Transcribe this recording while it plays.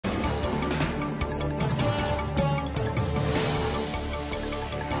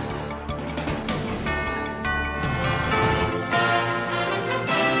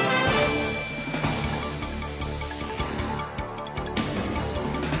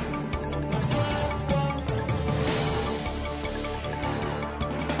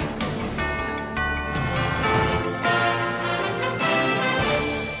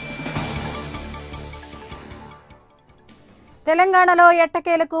తెలంగాణలో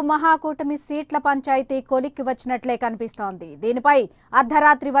ఎట్టకేలకు మహాకూటమి సీట్ల పంచాయతీ కొలిక్కి వచ్చినట్లే కనిపిస్తోంది. దీనిపై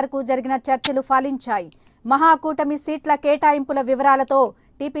అర్ధరాత్రి వరకు జరిగిన చర్చలు ఫలించాయి. మహాకూటమి సీట్ల కేటాయింపుల వివరాలతో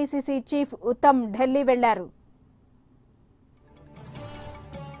టీపీసీసీ చీఫ్ ఉత్తమ్ ఢిల్లీ వెళ్లారు.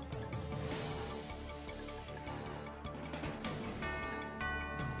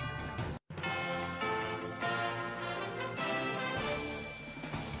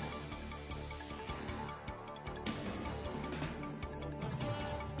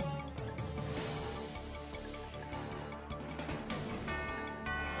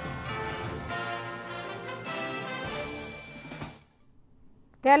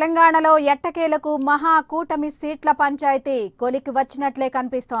 తెలంగాణలో ఎట్టకేలకు మహాకూటమి సీట్ల పంచాయతీ కొలిక్కి వచ్చినట్లే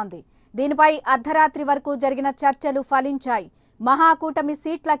కనిపిస్తోంది. దీనిపై అర్ధరాత్రి వరకు జరిగిన చర్చలు ఫలించాయి. మహాకూటమి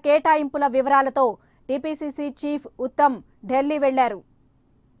సీట్ల కేటాయింపుల వివరాలతో టీపీసీసీ చీఫ్ ఉత్తమ్ ఢిల్లీ వెళ్లారు.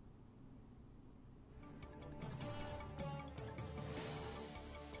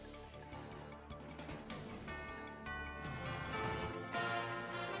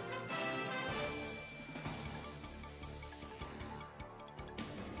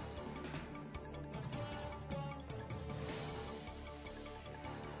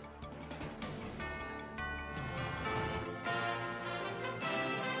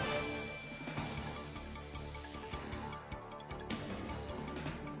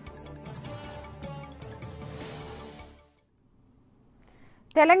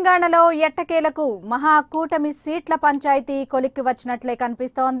 తెలంగాణలో ఎట్టకేలకు మహాకూటమి సీట్ల పంచాయతీ కొలిక్కి వచ్చినట్లే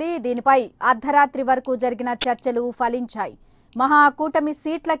కనిపిస్తోంది. దీనిపై అర్ధరాత్రి వరకు జరిగిన చర్చలు ఫలించాయి. మహాకూటమి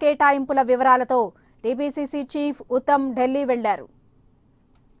సీట్ల కేటాయింపుల వివరాలతో టీపీసీసీ చీఫ్ ఉత్తమ్ ఢిల్లీ వెళ్లారు.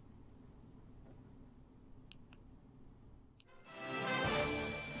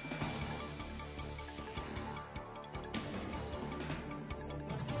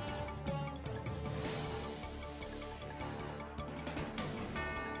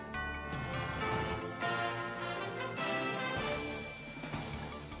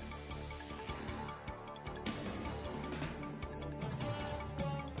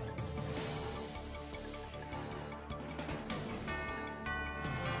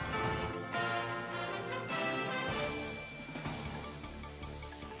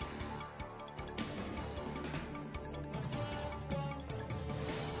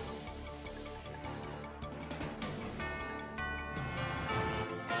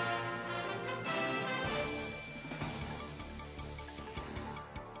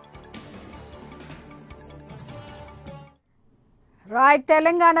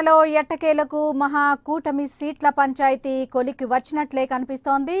 తెలంగాణలో ఎట్టకేలకు మహాకూటమి సీట్ల పంచాయతీ కొలిక్కి వచ్చినట్లే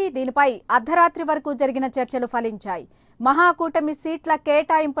కనిపిస్తోంది. దీనిపై అర్ధరాత్రి వరకు జరిగిన చర్చలు ఫలించాయి. మహాకూటమి సీట్ల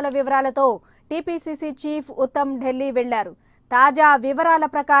కేటాయింపుల వివరాలతో టీపీసీసీ చీఫ్ ఉత్తమ్ ఢిల్లీ వెళ్లారు. తాజా వివరాల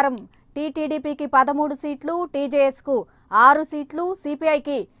ప్రకారం టీటీడీపీకి 13 సీట్లు, టీజేఎస్కు 6 సీట్లు,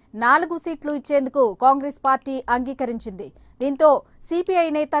 సిపిఐకి 4 సీట్లు ఇచ్చేందుకు కాంగ్రెస్ పార్టీ అంగీకరించింది. దీంతో సిపిఐ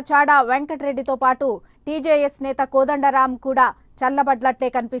నేత చాడా వెంకటరెడ్డితో పాటు టీజేఎస్ నేత కోదండరాం కూడా చల్లబడ్లట్లే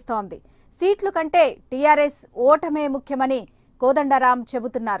కనిపిస్తోంది. సీట్లు కంటే టీఆర్ఎస్ ఓటమే ముఖ్యమని కోదండరాం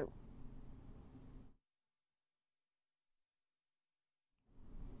చెబుతున్నారు.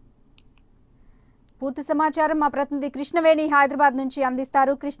 పూర్తి సమాచారం మా ప్రతినిధి కృష్ణవేణి హైదరాబాద్ నుంచి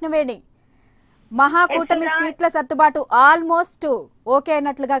అందిస్తారు. కృష్ణవేణి, మహాకూటమి సీట్ల సర్దుబాటు ఆల్మోస్ట్ ఓకే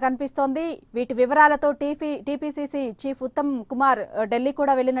అయినట్లుగా కనిపిస్తోంది. వీటి వివరాలతో టీపీసీసీ చీఫ్ ఉత్తమ్ కుమార్ ఢిల్లీ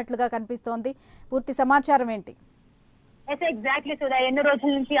కూడా వెళ్ళినట్లుగా కనిపిస్తోంది. పూర్తి సమాచారం ఏంటి? ఎగ్జాక్ట్లీ సుధా, ఎన్ని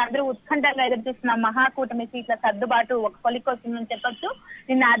రోజుల నుంచి అందరూ ఉత్కంఠంగా ఎదురు చూస్తున్న మహాకూటమి సీట్ల సర్దుబాటు ఒక కొలిక్కి వస్తుందని చెప్పొచ్చు.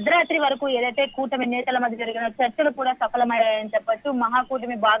 నిన్న అర్ధరాత్రి వరకు ఏదైతే కూటమి నేతల మధ్య జరిగిన చర్చలు కూడా సఫలమయ్యాయని చెప్పొచ్చు.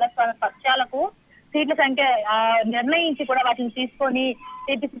 మహాకూటమి భాగస్వామ్య పక్షాలకు సీట్ల సంఖ్య నిర్ణయించి కూడా వాటిని తీసుకొని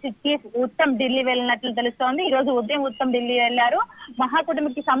టీపీసీసీ చీఫ్ ఉత్తమ్ ఢిల్లీ వెళ్ళినట్లు తెలుస్తోంది. ఈ రోజు ఉదయం ఉత్తమ్ ఢిల్లీ వెళ్లారు.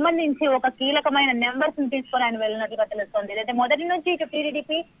 మహాకూటమికి సంబంధించి ఒక కీలకమైన నెంబర్స్ ని తీసుకొని ఆయన వెళ్ళినట్లుగా తెలుస్తోంది. ఏదైతే మొదటి నుంచి ఇటు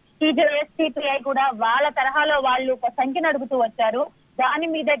టీడీపీ, టీజేఎస్, సిపిఐ కూడా వాళ్ళ తరహాలో వాళ్ళు ఒక సంఖ్యను అడుగుతూ వచ్చారు. దాని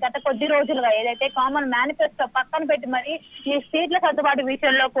మీద గత కొద్ది రోజులుగా ఏదైతే కామన్ మేనిఫెస్టో పక్కన పెట్టి మరి ఈ సీట్ల సర్దుబాటు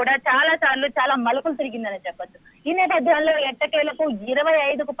విషయంలో కూడా చాలా మలుపులు తిరిగిందని చెప్పొచ్చు. ఈ నేపథ్యంలో ఎట్టకేలకు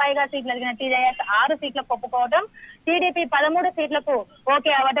 25కు పైగా సీట్లు అడిగిన టీజేఎస్ 6 సీట్లకు ఒప్పుకోవడం, టీడీపీ 13 సీట్లకు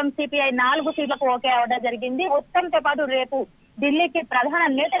ఓకే అవ్వడం, సిపిఐ 4 సీట్లకు ఓకే అవ్వడం జరిగింది. ఉత్తమ్ తో పాటు రేపు ఢిల్లీకి ప్రధాన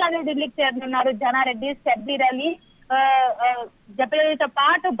నేతలందరూ ఢిల్లీకి చేరుతున్నారు. జనారెడ్డి, షబ్బీర్ అలీ, జపలతో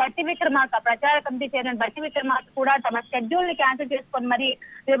పాటు బట్టి విక్రమార్క ప్రచార కమిటీ చైర్మన్ బట్టి విక్రమార్క కూడా తమ షెడ్యూల్ ని క్యాన్సిల్ చేసుకొని మరి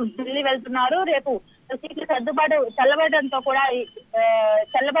రేపు ఢిల్లీ వెళ్తున్నారు. రేపు సీట్ల సర్దుబాటు చల్లబడడంతో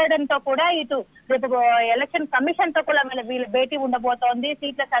కూడా ఇటు రేపు ఎలక్షన్ కమిషన్ తో కూడా వీళ్ళ భేటీ ఉండబోతోంది.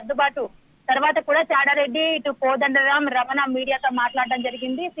 సీట్ల సర్దుబాటు తర్వాత కూడా చాడారెడ్డి, ఇటు కోదండరాం, రమణ మీడియాతో మాట్లాడడం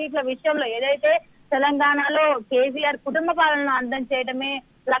జరిగింది. సీట్ల విషయంలో ఏదైతే తెలంగాణలో కేసీఆర్ కుటుంబ పాలనను అందం చేయడమే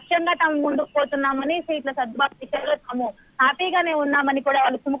లక్ష్యంగా తాము ముందుకు పోతున్నామని సీట్ల సర్దుబాటు విషయంలో తాము హ్యాపీగానే ఉన్నామని కూడా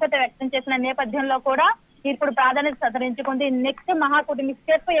వాళ్ళు సుముఖత వ్యక్తం చేసిన నేపథ్యంలో కూడా ఇప్పుడు ప్రాధాన్యత సంతరించుకుంది. నెక్స్ట్ మహాకూటమి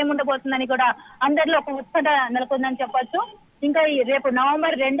స్టెప్ ఏముండబోతుందని కూడా అందరిలో ఒక ఉత్కంఠ నెలకొందని చెప్పొచ్చు. ఇంకా రేపు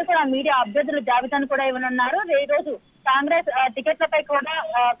నవంబర్ 2 కూడా మీడియా అభ్యర్థుల జాబితాను కూడా ఇవ్వనున్నారు. ఈ రోజు కాంగ్రెస్ టికెట్లపై కూడా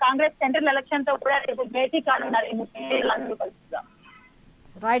కాంగ్రెస్ సెంట్రల్ ఎలక్షన్ తో కూడా రేపు భేటీ కానున్నారు.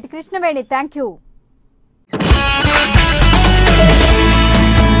 Right Krishnaveni, thank you.